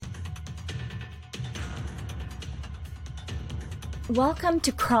Welcome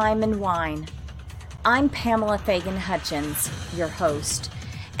to Crime and Wine. I'm Pamela Fagan Hutchins, your host,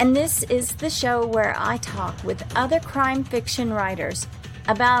 and this is the show where I talk with other crime fiction writers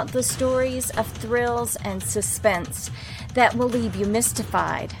about the stories of thrills and suspense that will leave you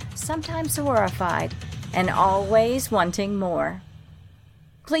mystified, sometimes horrified, and always wanting more.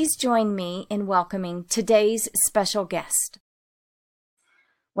 Please join me in welcoming today's special guest.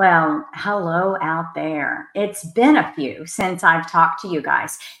 Well, hello out there. It's been a few since I've talked to you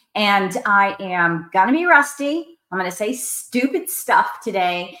guys, and I am going to be rusty. I'm going to say stupid stuff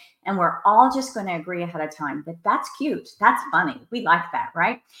today, and we're all just going to agree ahead of time that that's cute. That's funny. We like that,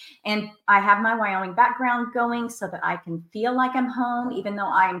 right? And I have my Wyoming background going so that I can feel like I'm home, even though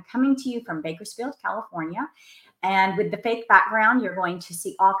I am coming to you from Bakersfield, California. And with the fake background, you're going to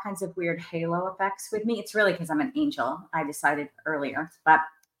see all kinds of weird halo effects with me. It's really because I'm an angel. I decided earlier, but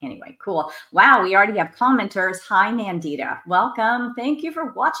anyway, cool. Wow, we already have commenters. Hi, Nandita. Welcome. Thank you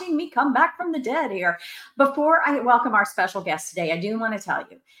for watching me come back from the dead here. Before I welcome our special guest today, I do want to tell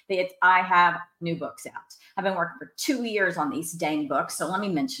you that I have new books out. I've been working for 2 years on these dang books, so let me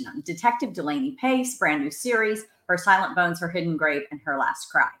mention them. Detective Delaney Pace, brand new series, Her Silent Bones, Her Hidden Grave, and Her Last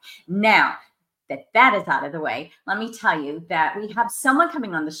Cry. Now, that is out of the way, let me tell you that we have someone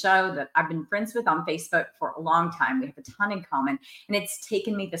coming on the show that I've been friends with on Facebook for a long time. We have a ton in common, and it's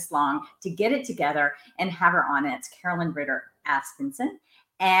taken me this long to get it together and have her on it. It's Carolyn Aspenson,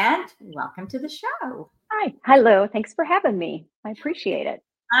 and welcome to the show. Hi. Hello. Thanks for having me. I appreciate it.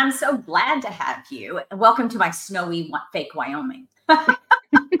 I'm so glad to have you. Welcome to my snowy, fake Wyoming.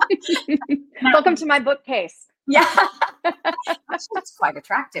 Welcome to my bookcase. Yeah, that's quite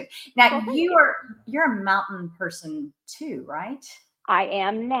attractive. Now you're a mountain person too, right? I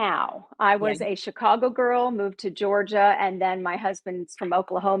am now. I was a Chicago girl, moved to Georgia, and then my husband's from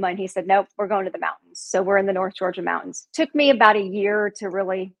Oklahoma, and he said, "Nope, we're going to the mountains." So we're in the North Georgia mountains. Took me about a year to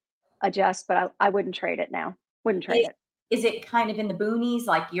really adjust, but I wouldn't trade it now. Wouldn't trade it. Is it kind of in the boonies,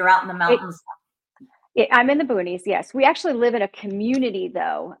 like you're out in the mountains? I'm in the boonies, yes. We actually live in a community,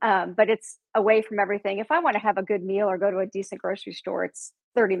 though, but it's away from everything. If I want to have a good meal or go to a decent grocery store, it's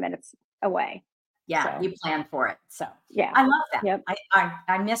 30 minutes away. Yeah, so you plan for it. So yeah, I love that. Yep.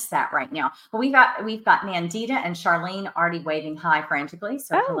 I miss that right now. Well, we've got Nandita and Charlene already waving hi frantically.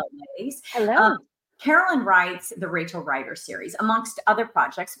 So hello, ladies. Hello. Carolyn writes the Rachel Rider series, amongst other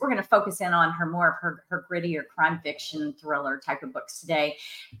projects. We're going to focus in on more of her grittier crime fiction thriller type of books today.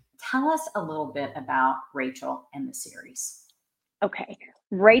 Tell us a little bit about Rachel and the series. Okay.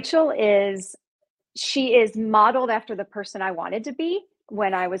 Rachel she is modeled after the person I wanted to be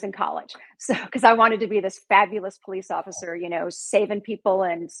when I was in college. So, because I wanted to be this fabulous police officer, saving people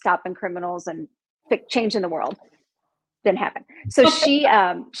and stopping criminals and changing the world. Didn't happen. So she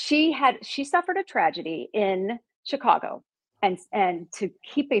suffered a tragedy in Chicago, and to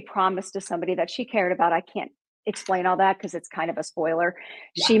keep a promise to somebody that she cared about, I can't explain all that because it's kind of a spoiler.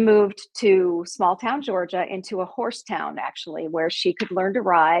 Yeah. She moved to small town Georgia, into a horse town, actually, where she could learn to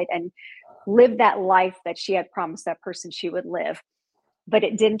ride and live that life that she had promised that person she would live. But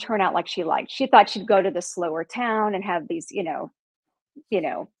it didn't turn out like she liked. She thought she'd go to the slower town and have these,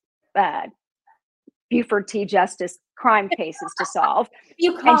 Buford T. Justice crime cases to solve.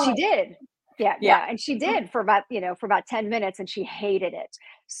 And she did. Yeah. And she did for about 10 minutes, and she hated it.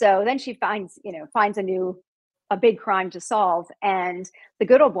 So then she finds a big crime to solve. And the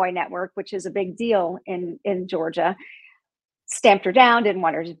Good Old Boy Network, which is a big deal in Georgia, stamped her down, didn't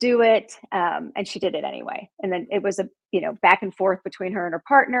want her to do it. And she did it anyway. And then it was a back and forth between her and her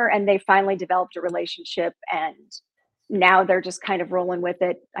partner, and they finally developed a relationship, and now they're just kind of rolling with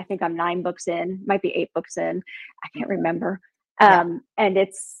it. I think I'm 9 books in, might be 8 books in. I can't remember. And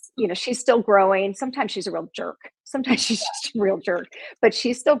it's, she's still growing. Sometimes she's a real jerk. Sometimes she's just a real jerk, but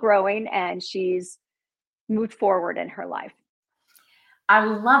she's still growing, and she's moved forward in her life. I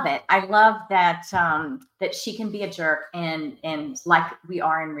love it. I love that that she can be a jerk and like we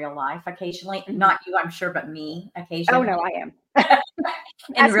are in real life occasionally. Not you, I'm sure, but me occasionally. Oh no, I am.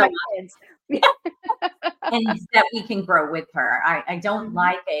 In real life. And that we can grow with her. I don't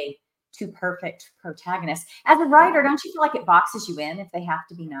like a too perfect protagonist. As a writer, don't you feel like it boxes you in if they have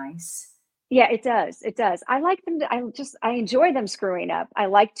to be nice? Yeah, it does. It does. I like them. I enjoy them screwing up. I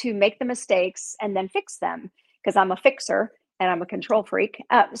like to make the mistakes and then fix them, because I'm a fixer and I'm a control freak.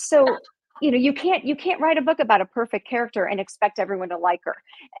 So, you can't write a book about a perfect character and expect everyone to like her.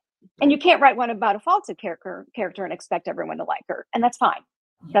 And you can't write one about a faulted character and expect everyone to like her. And that's fine.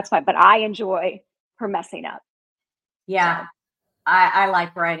 Yeah. That's fine. But I enjoy her messing up. Yeah. So. I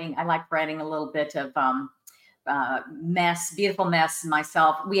like writing. I like writing a little bit of beautiful mess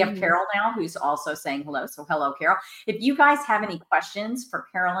myself. We have Carol now, who's also saying hello. So hello, Carol. If you guys have any questions for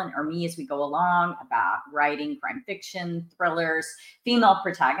Carolyn or me as we go along about writing crime fiction, thrillers, female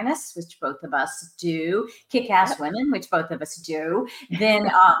protagonists, which both of us do, kick-ass women, which both of us do, then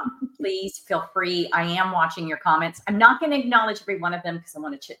please feel free. I am watching your comments. I'm not going to acknowledge every one of them because I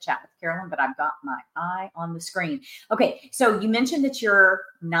want to chit chat with Carolyn, but I've got my eye on the screen. Okay. So you mentioned that you're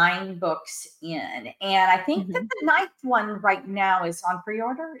 9 books in, and I think that the 9th one right now is on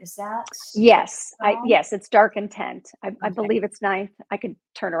pre-order. Is that? Yes. Yes, it's Dark Intent. I believe it's 9th. I could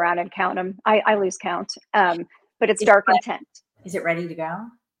turn around and count them. I lose count. But it's Dark Intent. Is it ready to go?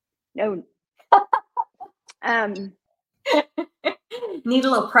 No. Need a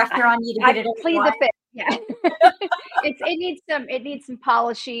little pressure on you to get it. Plead the fifth. Yeah. It needs some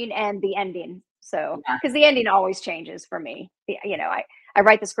polishing and the ending. So, because the ending always changes for me. I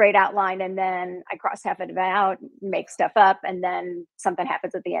write this great outline and then I cross half of it out, make stuff up, and then something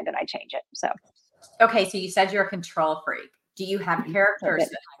happens at the end and I change it. So, okay. So you said you're a control freak. Do you have characters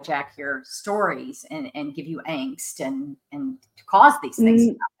that hijack your stories and give you angst and cause these things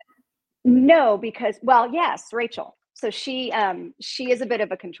to happen? No, because, yes, Rachel. So she is a bit of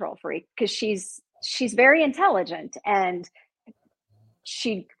a control freak because she's very intelligent and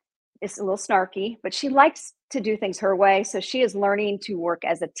she is a little snarky, but she likes to do things her way. So she is learning to work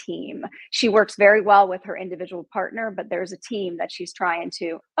as a team. She works very well with her individual partner, but there's a team that she's trying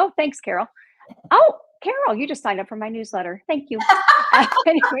to. Oh, thanks, Carol. Oh, Carol, you just signed up for my newsletter. Thank you.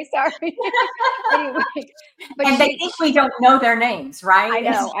 Anyway, sorry. Anyway, but they think we don't know their names, right? I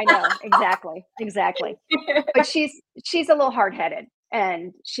know. Exactly. But she's a little hard-headed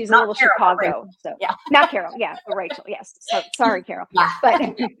and she's a little Carol, Chicago. So not Carol. Yeah, but Rachel. Yes. So sorry, Carol.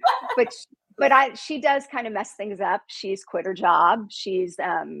 But she does kind of mess things up. She's quit her job. She's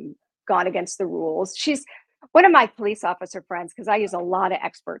gone against the rules. She's one of my police officer friends, because I use a lot of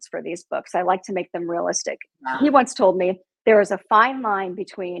experts for these books. I like to make them realistic. Wow. He once told me there is a fine line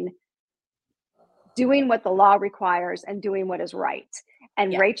between doing what the law requires and doing what is right.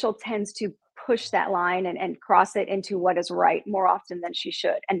 And Rachel tends to push that line and cross it into what is right more often than she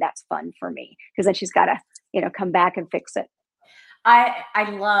should. And that's fun for me because then she's got to, come back and fix it. I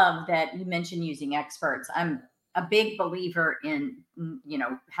love that you mentioned using experts. I'm a big believer in,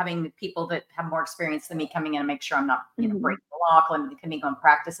 having people that have more experience than me coming in and make sure I'm not, breaking the law, coming on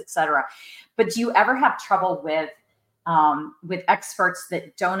practice, et cetera. But do you ever have trouble with experts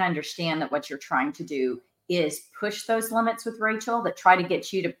that don't understand that what you're trying to do is push those limits with Rachel, that try to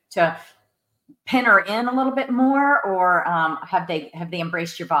get you to pin her in a little bit more, or have they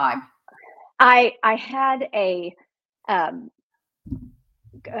embraced your vibe? I had a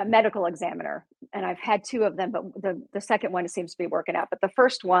medical examiner, and I've had 2 of them, but the second one seems to be working out. But the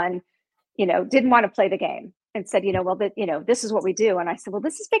first one, didn't want to play the game and said, this is what we do. And I said, well,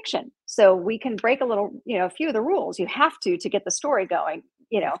 this is fiction, so we can break a little, a few of the rules. You have to get the story going.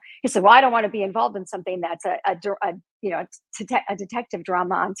 He said, well, I don't want to be involved in something that's a detective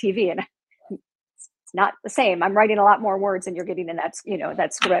drama on TV, and it's not the same. I'm writing a lot more words than you're getting in that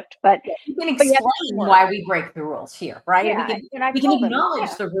script. But you can explain why we break the rules here, right? Yeah, we can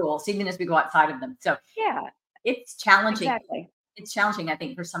acknowledge the rules even as we go outside of them. So it's challenging. Exactly. It's challenging, I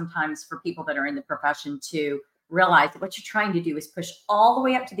think, sometimes for people that are in the profession to realize that what you're trying to do is push all the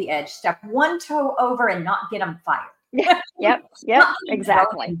way up to the edge, step 1 toe over, and not get them fired. Yep.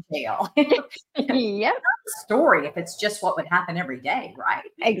 Exactly. Jail. Yep. Story if it's just what would happen every day, right?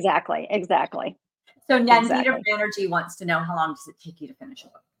 Exactly. So Nandita Banerjee wants to know, how long does it take you to finish a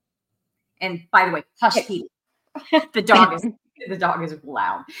book? And by the way, hush, Petey. the dog is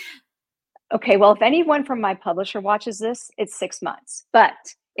loud. Okay, well, if anyone from my publisher watches this, it's 6 months, but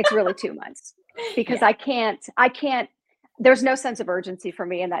it's really 2 months because I can't, there's no sense of urgency for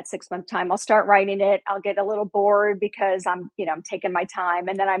me in that 6-month time. I'll start writing it. I'll get a little bored because I'm taking my time,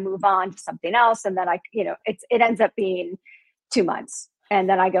 and then I move on to something else. And then it ends up being 2 months. And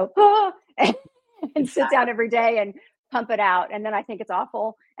then I go, and sit down every day and pump it out. And then I think it's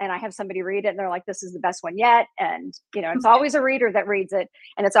awful. And I have somebody read it and they're like, this is the best one yet. And, it's always a reader that reads it.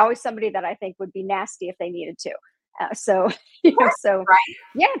 And it's always somebody that I think would be nasty if they needed to. Because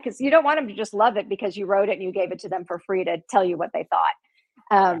you don't want them to just love it because you wrote it and you gave it to them for free to tell you what they thought.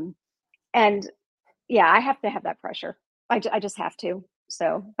 I have to have that pressure. I just have to.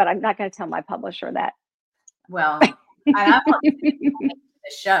 So, but I'm not going to tell my publisher that. Well, I'm on the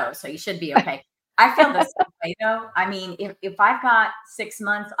show, so you should be okay. I feel the same way though. I mean, if I've got 6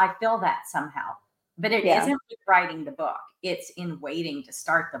 months, I feel that somehow. But it isn't with writing the book. It's in waiting to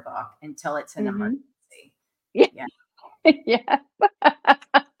start the book until it's an emergency. Yeah.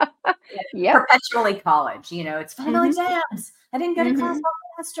 Yep. Perpetually college, it's final exams. I didn't go to class all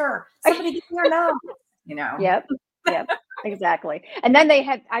semester. Somebody give me your notes, Yep. Yep. Exactly. And then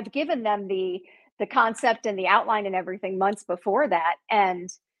I've given them the concept and the outline and everything months before that. And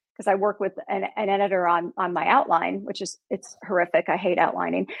because I work with an editor on my outline, it's horrific. I hate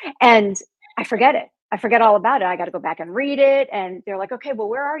outlining. And I forget it. I forget all about it. I got to go back and read it. And they're like, okay, well,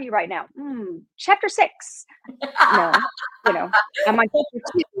 where are you right now? Chapter 6. No, I'm on chapter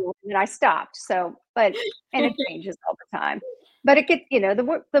 2, and then I stopped. So, and it changes all the time. But it gets,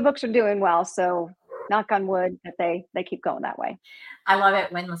 the books are doing well. So knock on wood that they keep going that way. I love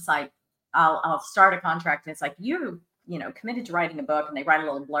it when it's like, I'll start a contract and it's like, you're committed to writing a book, and they write a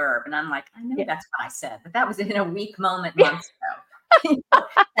little blurb. And I'm like, I know that's what I said, but that was in a weak moment months ago.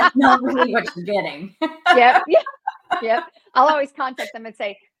 That's not really what you're getting. Yep. I'll always contact them and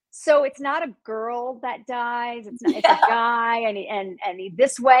say, so it's not a girl that dies. It's a guy, and he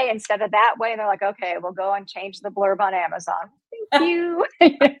this way instead of that way. And they're like, okay, we'll go and change the blurb on Amazon. Thank you.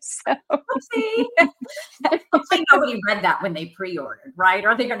 So, hopefully nobody read that when they pre-ordered, right?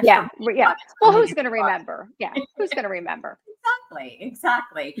 Are they going to? Yeah. Well, who's going to remember? Yeah, who's going to remember?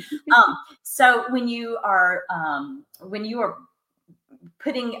 Exactly. So when you are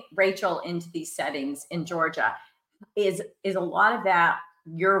putting Rachel into these settings in Georgia, is a lot of that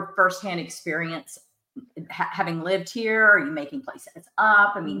your firsthand experience having lived here? Are you making places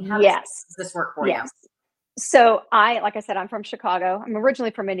up? I mean, how does this work for you? So like I said, I'm from Chicago. I'm originally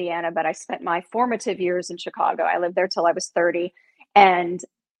from Indiana, but I spent my formative years in Chicago. I lived there till I was 30, and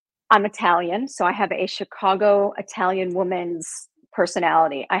I'm Italian. So I have a Chicago Italian woman's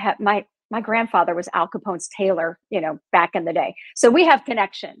personality. I have my grandfather was Al Capone's tailor, back in the day. So we have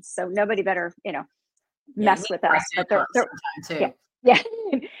connections. So nobody better, mess with us. But they're too. Yeah.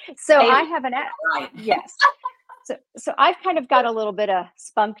 So I have yes. So I've kind of got a little bit of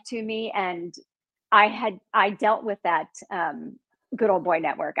spunk to me, and I dealt with that good old boy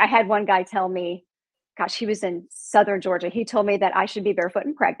network. I had one guy tell me, gosh, he was in Southern Georgia. He told me that I should be barefoot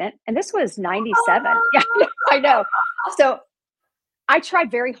and pregnant. And this was 97. Yeah, I know. So I tried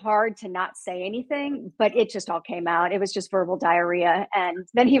very hard to not say anything, but it just all came out. It was just verbal diarrhea. And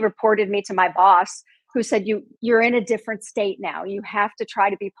then he reported me to my boss, who said, you're in a different state now. You have to try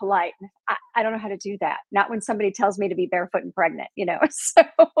to be polite. I don't know how to do that. Not when somebody tells me to be barefoot and pregnant, Yeah.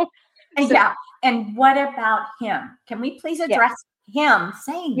 And what about him? Can we please address him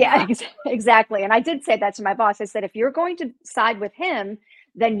saying that? Exactly. And I did say that to my boss. I said, if you're going to side with him,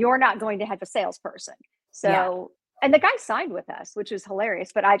 then you're not going to have a salesperson. So, and the guy signed with us, which was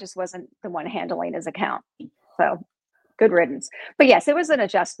hilarious, but I just wasn't the one handling his account. So good riddance. But yes, it was an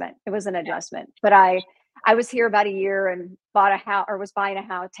adjustment. But I was here about a year and bought a house, or was buying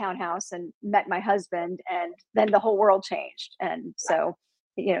a townhouse, and met my husband, and then the whole world changed. And so,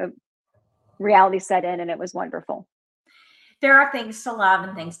 reality set in, and it was wonderful. There are things to love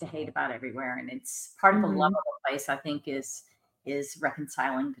and things to hate about everywhere. And it's part of the love of a place, I think, is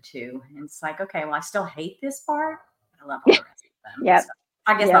reconciling the two. And it's like, okay, well, I still hate this part. I love all the rest of them. Yep. So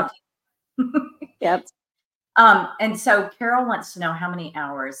I guess Yep. And so Carol wants to know, how many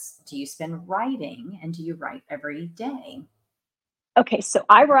hours do you spend writing, and do you write every day? Okay, so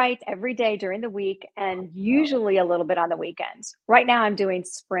I write every day during the week, and usually a little bit on the weekends. Right now I'm doing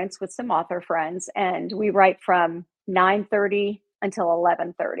sprints with some author friends, and we write from 9:30 until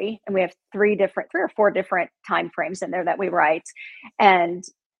 11:30, and we have 3 or 4 different time frames in there that we write. And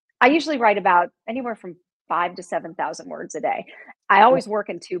I usually write about anywhere from 5,000 to 7,000 words a day. I always work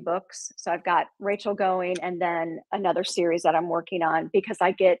in 2 books. So I've got Rachel going, and then another series that I'm working on, because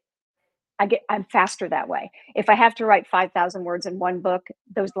I'm faster that way. If I have to write 5,000 words in one book,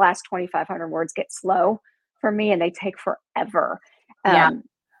 those last 2,500 words get slow for me, and they take forever. And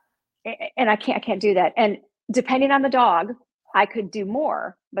I can't do that. And depending on the dog, I could do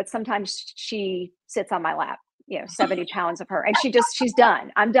more, but sometimes she sits on my lap, 70 pounds of her, and she's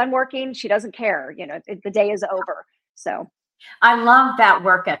done. I'm done working. She doesn't care. The day is over. So I love that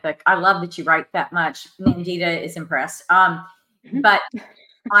work ethic. I love that you write that much. Nandita is impressed. But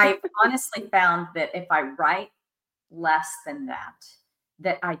I've honestly found that if I write less than that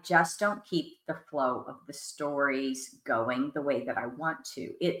I just don't keep the flow of the stories going the way that I want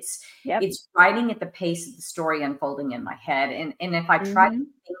to. It's writing at the pace of the story unfolding in my head. And if I try to think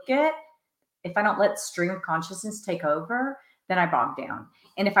it, if I don't let stream of consciousness take over, then I bog down.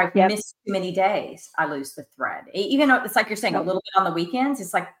 And if I miss too many days, I lose the thread. Even though it's like you're saying, a little bit on the weekends,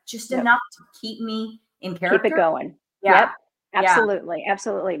 it's like just enough to keep me in character. Keep it going. Yeah.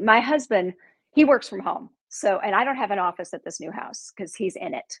 Absolutely. My husband, he works from home. So, and I don't have an office at this new house because he's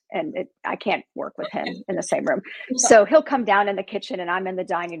in it, and I can't work with him in the same room. So he'll come down in the kitchen and I'm in the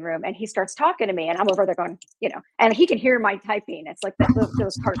dining room, and he starts talking to me, and I'm over there going, and he can hear my typing. It's like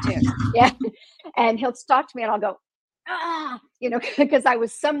those cartoons. Yeah. And he'll talk to me and I'll go, because I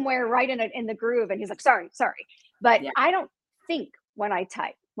was somewhere right in the groove, and he's like, sorry. But I don't think when I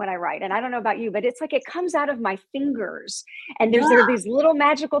type, when I write, and I don't know about you, but it's like it comes out of my fingers, and there are these little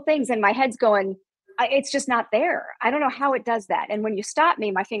magical things, and my head's going, it's just not there. I don't know how it does that. And when you stop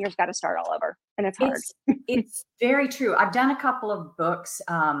me, my fingers got to start all over, and it's hard. It's very true. I've done a couple of books,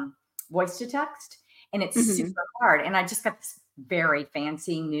 voice to text, and it's super hard. And I just got this very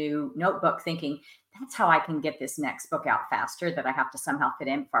fancy new notebook thinking that's how I can get this next book out faster, that I have to somehow fit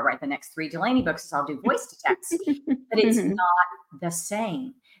in before I write the next 3 Delaney books, is I'll do voice to text. But it's not the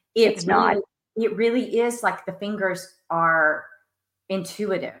same. It's not. It really is like the fingers are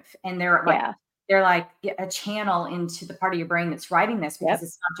intuitive, and they're like, they're like a channel into the part of your brain that's writing this, because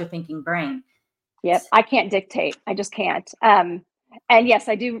it's not your thinking brain. Yep. I can't dictate. I just can't. And yes,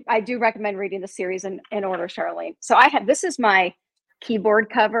 I do recommend reading the series in order, Charlene. So this is my keyboard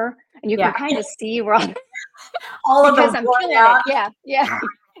cover, and you can kind of see where all of them. I'm killing it. Yeah.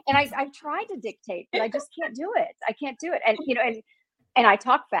 And I've tried to dictate, but I just can't do it. I can't do it. And I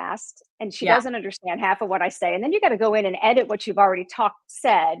talk fast, and she doesn't understand half of what I say. And then you got to go in and edit what you've already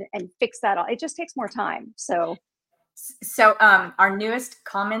said and fix that all. It just takes more time. So our newest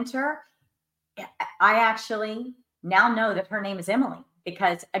commenter, I actually now know that her name is Emily,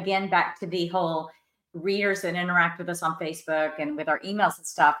 because again, back to the whole readers that interact with us on Facebook and with our emails and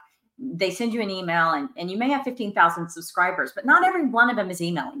stuff, they send you an email, and you may have 15,000 subscribers, but not every one of them is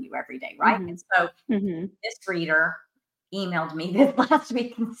emailing you every day. Right. And so this reader emailed me this last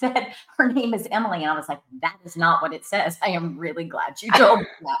week and said her name is Emily. And I was like, that is not what it says. I am really glad you told me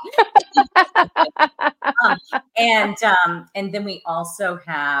that. And then we also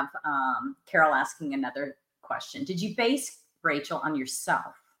have Carol asking another question. Did you base Rachel on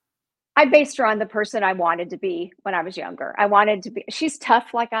yourself? I based her on the person I wanted to be when I was younger. I wanted to be, she's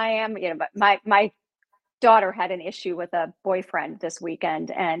tough like I am, but my daughter had an issue with a boyfriend this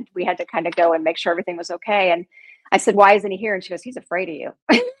weekend, and we had to kind of go and make sure everything was okay. And I said, why isn't he here? And she goes, he's afraid of you.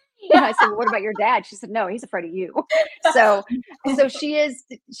 And I said, well, what about your dad? She said, no, he's afraid of you. So she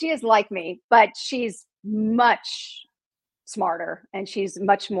is like me, but she's much smarter, and she's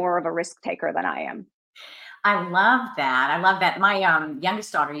much more of a risk taker than I am. I love that. My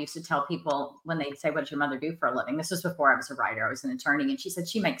youngest daughter used to tell people when they say, what does your mother do for a living? This was before I was a writer. I was an attorney. And she said,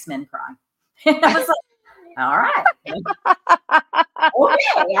 she makes men cry. And I was like, all right.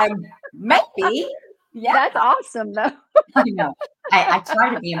 Okay, maybe. Yeah, that's awesome, though. I know. I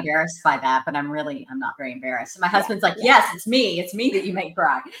try to be embarrassed by that, but I'm not very embarrassed. My husband's like, yes, it's me that you make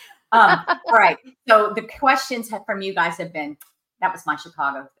cry. All right. So the questions from you guys have been, that was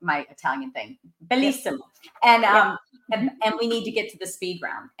my Italian thing, bellissimo. And we need to get to the speed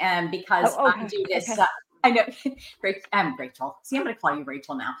round, and because I do this. Okay. I know, Rachel. See, I'm going to call you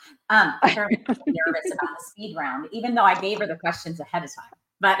Rachel now. I'm very nervous about the speed round, even though I gave her the questions ahead of time.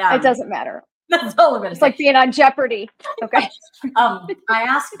 But it doesn't matter. That's all I'm going to say. It's like being on Jeopardy. Okay. I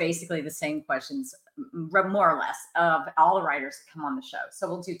ask basically the same questions, more or less, of all the writers that come on the show. So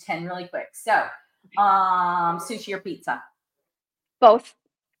we'll do 10 really quick. So, sushi or pizza? Both.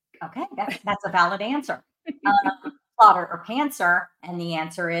 Okay, that's a valid answer. Plotter or pantser? And the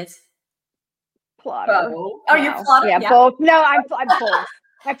answer is plotter. Both. Oh, you're plotter? Yeah, both. No, I'm both.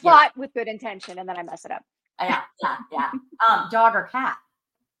 I plot with good intention, and then I mess it up. Yeah. Dog or cat?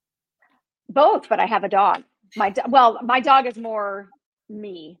 Both, but I have a dog. My dog is more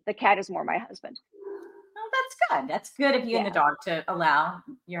me. The cat is more my husband. Oh, that's good. That's good of you and the dog to allow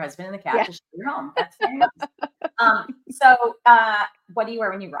your husband and the cat to share your home. That's very nice. So what do you wear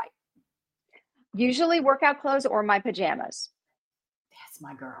when you write? Usually workout clothes or my pajamas. That's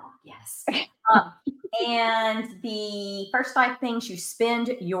my girl. Yes. And the first 5 things you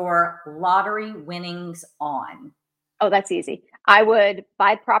spend your lottery winnings on. Oh, that's easy. I would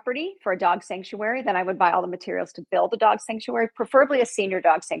buy property for a dog sanctuary. Then I would buy all the materials to build a dog sanctuary, preferably a senior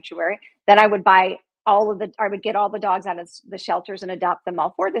dog sanctuary. Then I would buy I would get all the dogs out of the shelters and adopt them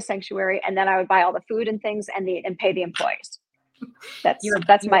all for the sanctuary. And then I would buy all the food and things and pay the employees.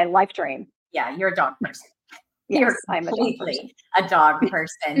 That's my life dream. Yeah. You're a dog person. Yes, I'm completely a dog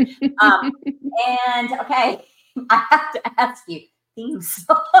person. And okay, I have to ask you, theme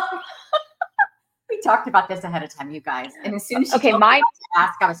song. We talked about this ahead of time, you guys. And as soon as told me to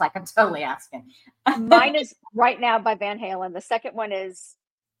ask, I was like, I'm totally asking. Mine is Right Now by Van Halen. The second one is,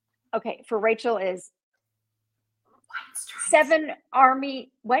 for Rachel is Seven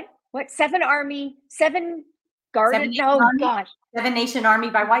Army, Garden. Oh gosh. Seven Nation Army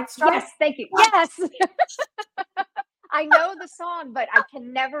by White Stripes. Yes, thank you. Yes. I know the song, but I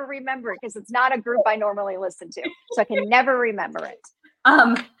can never remember it because it's not a group I normally listen to. So I can never remember it.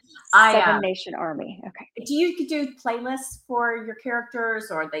 Seven Nation Army. Okay. Do you do playlists for your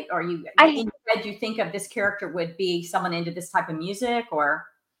characters, or in your head you think of this character would be someone into this type of music, or?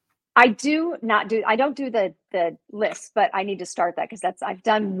 I don't do the list, but I need to start that because I've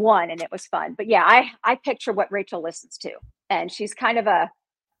done one and it was fun. But yeah, I picture what Rachel listens to, and she's kind of a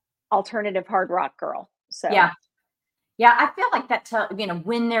alternative hard rock girl. So yeah, I feel like that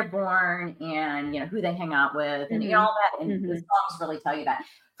when they're born and who they hang out with and all that, and the songs really tell you that.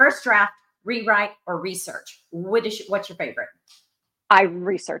 First draft, rewrite, or research. What's your favorite? I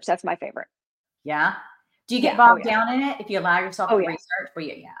research. That's my favorite. Yeah. Do you get bogged down in it if you allow yourself to research? Well,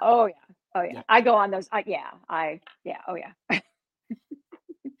 yeah. Oh yeah. I go on those. Oh yeah.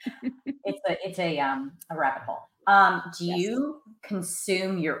 It's a rabbit hole. Do you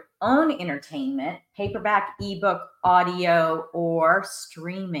consume your own entertainment, paperback, ebook, audio, or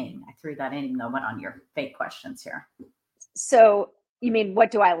streaming? I threw that in, even though I went on your fake questions here. So you mean, what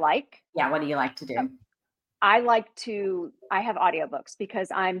do I like? Yeah. What do you like to do? I have audiobooks because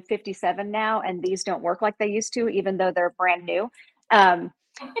I'm 57 now and these don't work like they used to, even though they're brand new.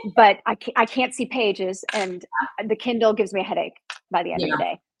 But I can't see pages, and the Kindle gives me a headache by the end of the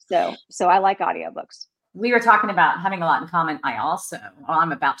day. So I like audiobooks. We were talking about having a lot in common.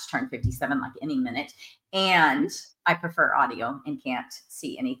 I'm about to turn 57 like any minute, and I prefer audio and can't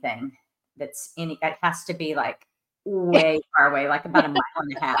see anything it has to be like way far away, like about a mile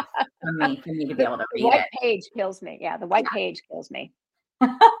and a half for me to be able to read it. The white page kills me. Yeah, the white page kills me.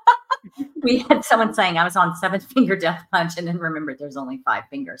 We had someone saying I was on 7-finger death punch and then remembered there's only 5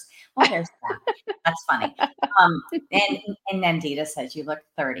 fingers. Well, there's that. That's funny. And Nandita says you look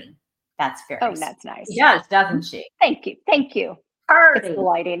 30. That's very Oh, that's nice. She does, doesn't she? Thank you. It's the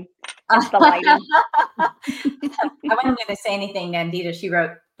lighting. I wasn't going to say anything, Nandita. She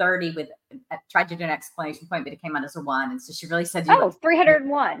wrote 30 tried to do an exclamation point, but it came out as a 1. And so she really said,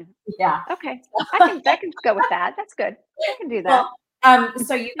 301. Yeah. Okay. I can go with that. That's good. I can do that. Well,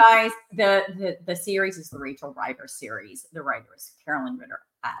 so you guys, the series is the Rachel Rider series. The writer is Carolyn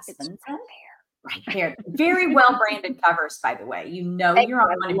Aspenson. Right there. Very well branded covers, by the way. You're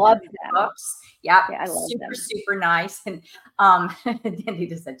on one of your books. Yeah, I love them. Super nice. And Dandy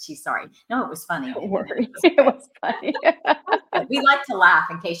just said she's sorry. No, it was funny. Don't worry. It was funny. We like to laugh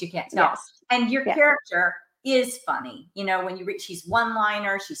in case you can't tell. Yes. And your character is funny. When you read, she's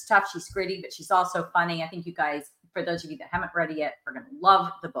one-liner, she's tough, she's gritty, but she's also funny. I think you guys, for those of you that haven't read it yet, are going to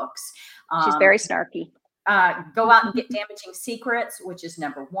love the books. She's very snarky. Go out and get Damaging Secrets, which is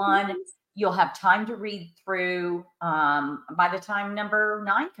number 1. You'll have time to read through by the time number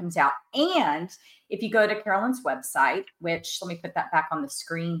 9 comes out. And if you go to Carolyn's website, which let me put that back on the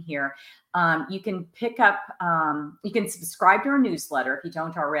screen here, you can pick up, you can subscribe to her newsletter if you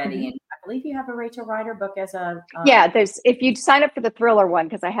don't already. And I believe you have a Rachel Rider book as a if you sign up for the thriller one,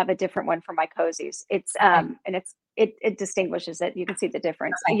 because I have a different one for my cozies. It's and it distinguishes it. You can see the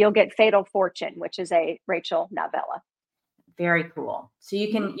difference. Okay. You'll get Fatal Fortune, which is a Rachel novella. Very cool. So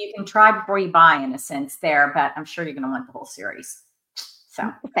you can try before you buy, in a sense there, but I'm sure you're going to want the whole series.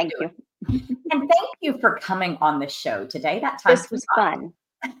 So thank you. And thank you for coming on the show today. This was fun.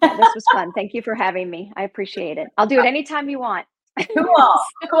 Yeah, this was fun. Thank you for having me. I appreciate it. I'll do it anytime you want. Cool.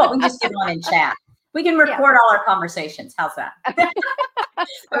 We can just get on and chat. We can record all our conversations. How's that?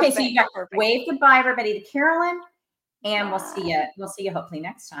 Okay, so you got wave goodbye, everybody, to Carolyn. And we'll see you hopefully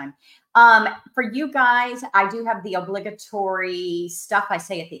next time. For you guys, I do have the obligatory stuff I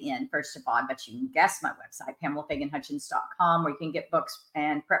say at the end, first of all, but you can guess my website, PamelaFaganHutchins.com, where you can get books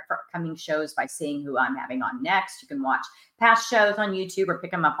and prep for upcoming shows by seeing who I'm having on next. You can watch past shows on YouTube or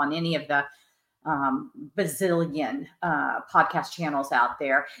pick them up on any of the bazillion podcast channels out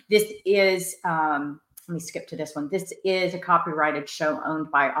there. This is let me skip to this one. This is a copyrighted show owned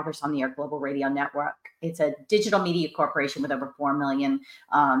by Authors on the Air Global Radio Network. It's a digital media corporation with over 4 million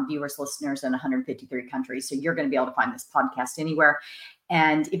viewers, listeners in 153 countries. So you're going to be able to find this podcast anywhere.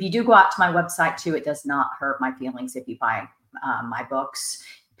 And if you do go out to my website too, it does not hurt my feelings if you buy my books.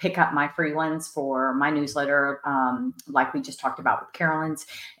 Pick up my free ones for my newsletter, like we just talked about with Carolyn's.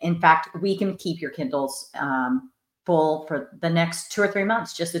 In fact, we can keep your Kindles full for the next 2 or 3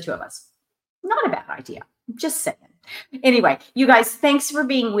 months, just the 2 of us. Not a bad idea. Just saying. Anyway, you guys, thanks for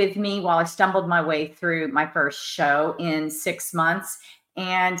being with me while I stumbled my way through my first show in 6 months.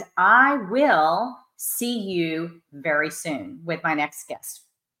 And I will see you very soon with my next guest.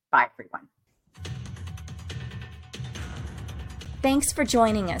 Bye, everyone. Thanks for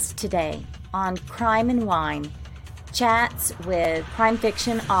joining us today on Crime and Wine, chats with crime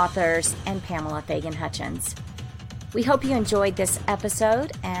fiction authors and Pamela Fagan Hutchins. We hope you enjoyed this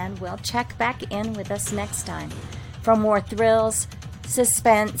episode, and we'll check back in with us next time for more thrills,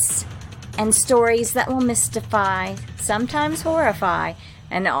 suspense, and stories that will mystify, sometimes horrify,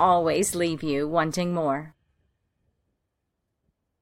 and always leave you wanting more.